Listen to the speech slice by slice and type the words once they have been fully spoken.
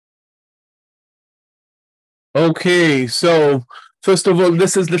Okay, so first of all,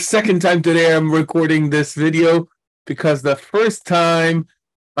 this is the second time today I'm recording this video because the first time,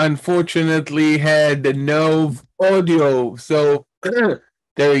 unfortunately, had no audio. So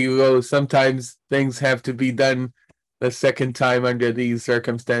there you go. Sometimes things have to be done the second time under these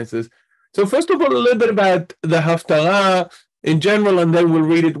circumstances. So first of all, a little bit about the Haftara in general, and then we'll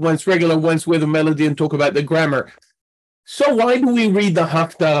read it once regular, once with a melody, and talk about the grammar. So why do we read the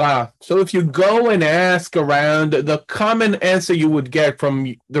Haftarah? So if you go and ask around, the common answer you would get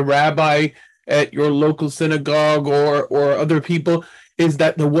from the rabbi at your local synagogue or other people is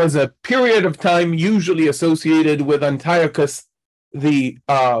that there was a period of time usually associated with Antiochus the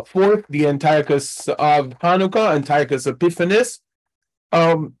fourth, the Antiochus of Hanukkah, Antiochus Epiphanes,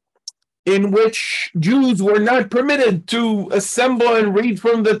 um, in which Jews were not permitted to assemble and read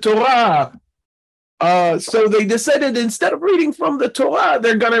from the Torah. So they decided instead of reading from the Torah,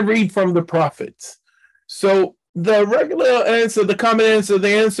 they're going to read from the prophets. So the regular answer, the common answer,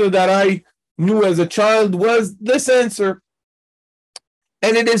 the answer that I knew as a child was this answer.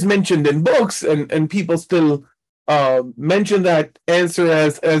 And it is mentioned in books, and people still mention that answer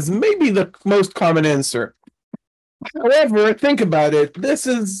as maybe the most common answer. However, think about it. This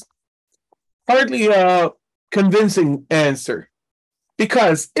is hardly a convincing answer.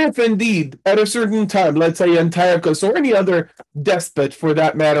 Because if indeed at a certain time, let's say Antiochus or any other despot for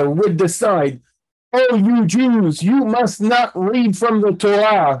that matter, would decide, oh, you Jews, you must not read from the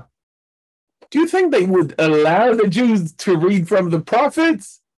Torah, do you think they would allow the Jews to read from the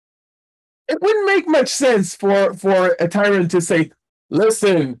prophets? It wouldn't make much sense for a tyrant to say,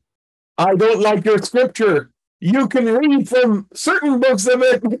 listen, I don't like your scripture. You can read from certain books of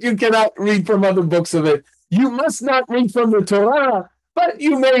it, but you cannot read from other books of it. You must not read from the Torah, but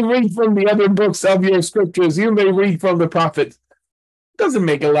you may read from the other books of your scriptures. You may read from the prophets. It doesn't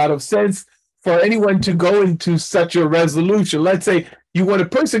make a lot of sense for anyone to go into such a resolution. Let's say you want to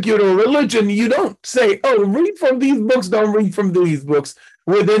persecute a religion. You don't say, oh, read from these books, don't read from these books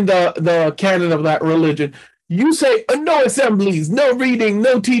within the canon of that religion. You say, no assemblies, no reading,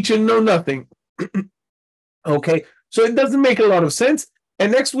 no teaching, no nothing. Okay, so it doesn't make a lot of sense.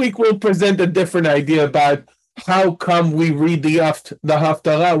 And next week we'll present a different idea about how come we read the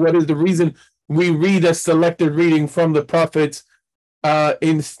Haftarah? What is the reason we read a selected reading from the prophets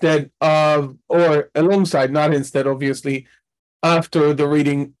instead of, or alongside, not instead, obviously, after the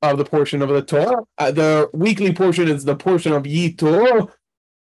reading of the portion of the Torah? The weekly portion is the portion of Yitro,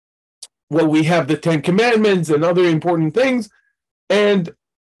 where we have the Ten Commandments and other important things. And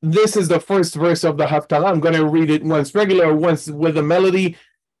this is the first verse of the Haftarah. I'm going to read it once regular, once with a melody,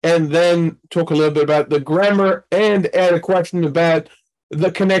 and then talk a little bit about the grammar and add a question about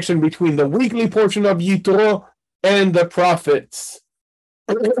the connection between the weekly portion of Yitro and the prophets.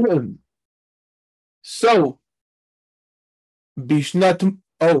 So,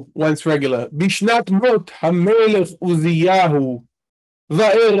 once regular. Bishnat mot hamelech Uziyahu,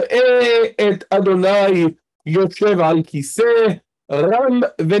 ואראה את אדוני יושב על כיסא רם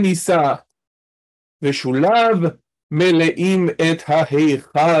ונישא, ושוליו מלאים את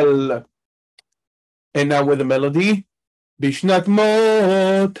ההיכל. And now with the melody. בשנת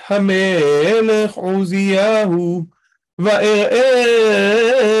מות המלך עוזיהו, ואראה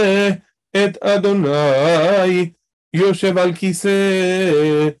את אדוני יושב על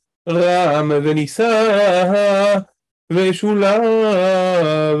כיסא רם ונישא,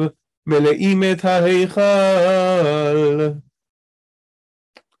 ושוליו מלאים את ההיכל.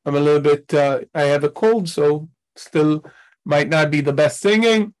 I'm a little bit, I have a cold, so still might not be the best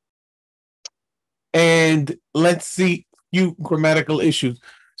singing. And let's see a few grammatical issues.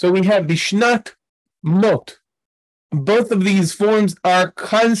 So we have Bishnat Mot. Both of these forms are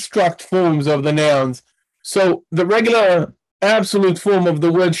construct forms of the nouns. So the regular absolute form of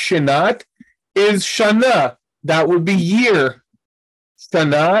the word Shinat is Shana. That would be year.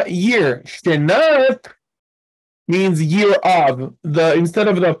 Shana, year. Shinat means year of. Instead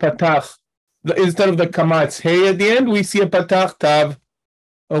of the patach, instead of the kamatz hey at the end, we see a patach tav.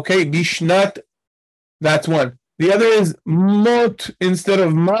 Okay, bishnat, that's one. The other is mot instead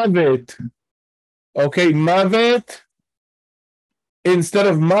of mavet. Okay, mavet. Instead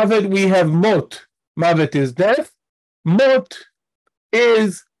of mavet, we have mot. Mavet is death. Mot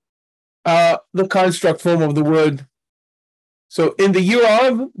is the construct form of the word. So in the year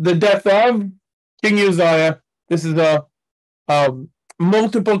of, the death of King Uzziah, this is a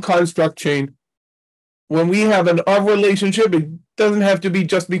multiple construct chain. When we have an of relationship, it doesn't have to be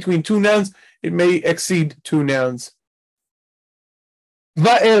just between two nouns. It may exceed two nouns.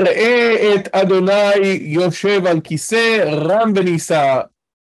 ואראה את אדוני יושב על כיסא רם ונישא.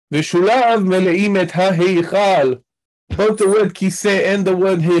 V'shulav meleim et ha'heichal. Both the word kiseh and the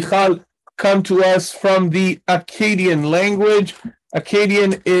word heichal come to us from the Akkadian language.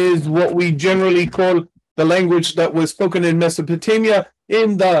 Akkadian is what we generally call the language that was spoken in Mesopotamia.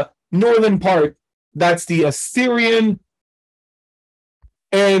 In the northern part, that's the Assyrian.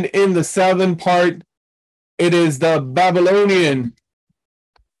 And in the southern part, it is the Babylonian.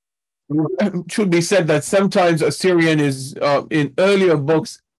 It should be said that sometimes Assyrian is, in earlier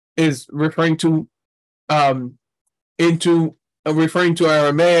books, is referring to referring to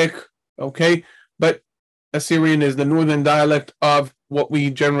Aramaic, okay? But Assyrian is the northern dialect of what we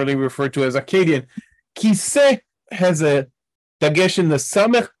generally refer to as Akkadian. Kiseh has a dagesh in the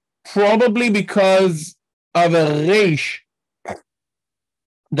samech, probably because of a reish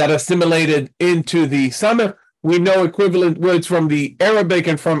that assimilated into the samech. We know equivalent words from the Arabic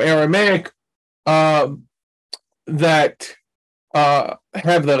and from Aramaic that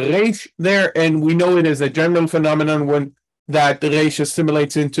have the reish there, and we know it is a general phenomenon when that the reish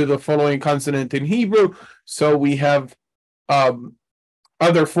assimilates into the following consonant in Hebrew. So we have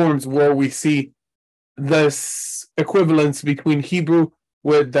other forms where we see this equivalence between Hebrew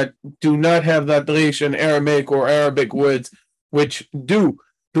words that do not have that reish and Aramaic or Arabic words which do.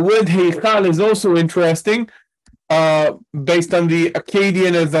 The word heichal is also interesting, based on the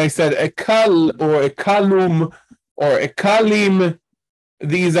Akkadian, as I said, ekal or ekalum or ekalim.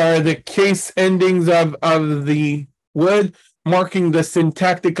 These are the case endings of the word, marking the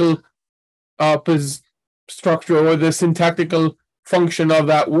syntactical structure or the syntactical function of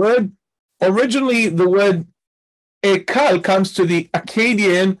that word. Originally, the word ekal comes to the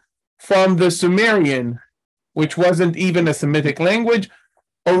Akkadian from the Sumerian, which wasn't even a Semitic language.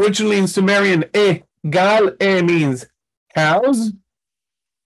 Originally in Sumerian, gal means cows,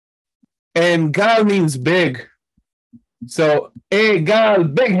 and gal means big. So gal,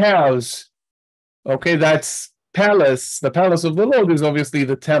 big house. Okay, that's palace. The palace of the Lord is obviously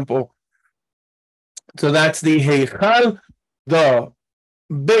the temple. So that's the heichal. The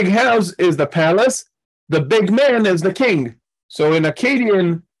big house is the palace. The big man is the king. So in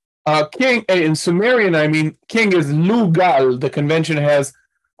Akkadian, king, in Sumerian, I mean, king is Lugal. The convention has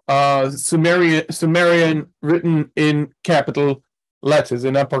Sumerian written in capital letters,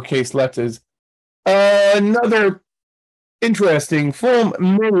 in uppercase letters. Another interesting form,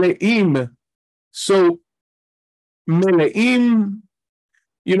 meleim. So meleim,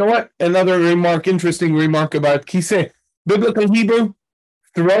 you know what? Another interesting remark about kiseh. Biblical Hebrew,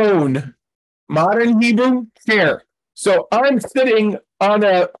 throne. Modern Hebrew, chair. So I'm sitting on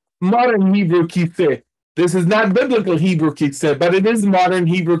a modern Hebrew kiseh. This is not biblical Hebrew kiseh, but it is modern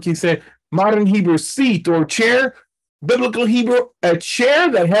Hebrew kiseh. Modern Hebrew seat or chair. Biblical Hebrew, a chair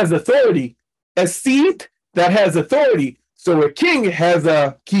that has authority. A seat that has authority. So a king has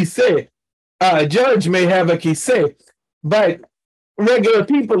a kiseh. A judge may have a kiseh. But regular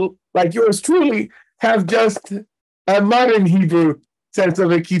people like yours truly have just a modern Hebrew sense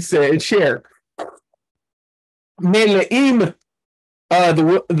of a kiseh, a chair. Meleim,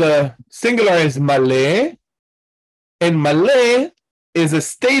 the singular is maleh, and maleh is a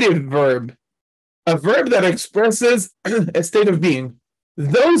stative verb, a verb that expresses a state of being.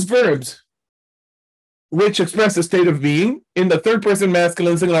 Those verbs which express a state of being in the third person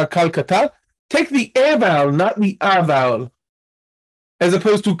masculine singular kal katav take the e vowel, not the a vowel, as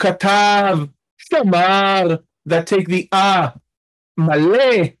opposed to katav, shamar, that take the a.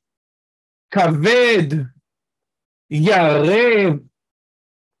 Maleh, kaved, yareh,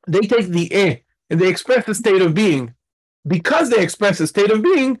 they take the e, and they express a state of being. Because they express a state of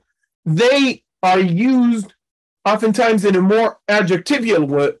being, they are used oftentimes in a more adjectival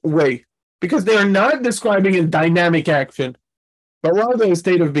way, because they are not describing a dynamic action, but rather a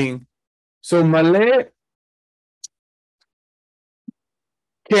state of being. So maleh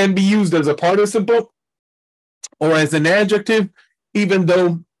can be used as a participle or as an adjective, even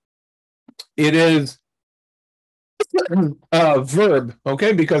though it is a verb,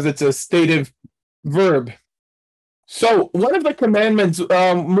 okay, because it's a stative verb. So one of the commandments,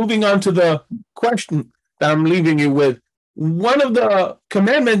 moving on to the question that I'm leaving you with, one of the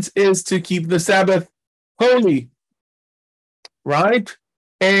commandments is to keep the Sabbath holy, right?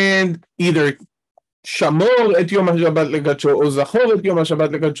 And either shamor et yom HaShabbat legadsho or zachor et yom HaShabbat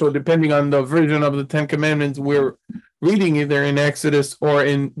legadsho, depending on the version of the Ten Commandments we're reading, either in Exodus or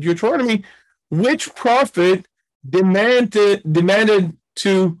in Deuteronomy. Which prophet demanded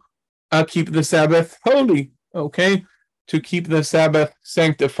to keep the Sabbath holy? Okay, to keep the Sabbath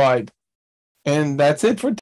sanctified. And that's it for